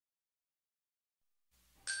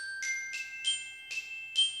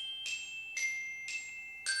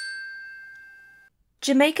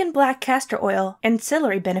Jamaican black castor oil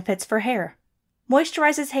ancillary benefits for hair.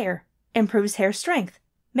 Moisturizes hair, improves hair strength,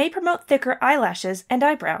 may promote thicker eyelashes and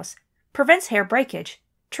eyebrows, prevents hair breakage,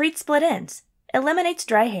 treats split ends, eliminates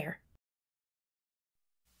dry hair.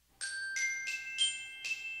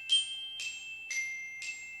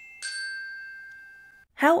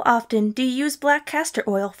 How often do you use black castor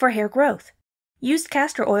oil for hair growth? Use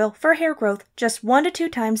castor oil for hair growth just 1 to 2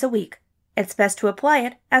 times a week. It's best to apply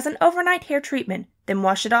it as an overnight hair treatment, then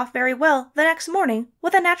wash it off very well the next morning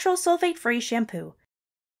with a natural sulfate-free shampoo.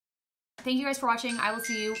 Thank you guys for watching. I will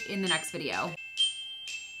see you in the next video.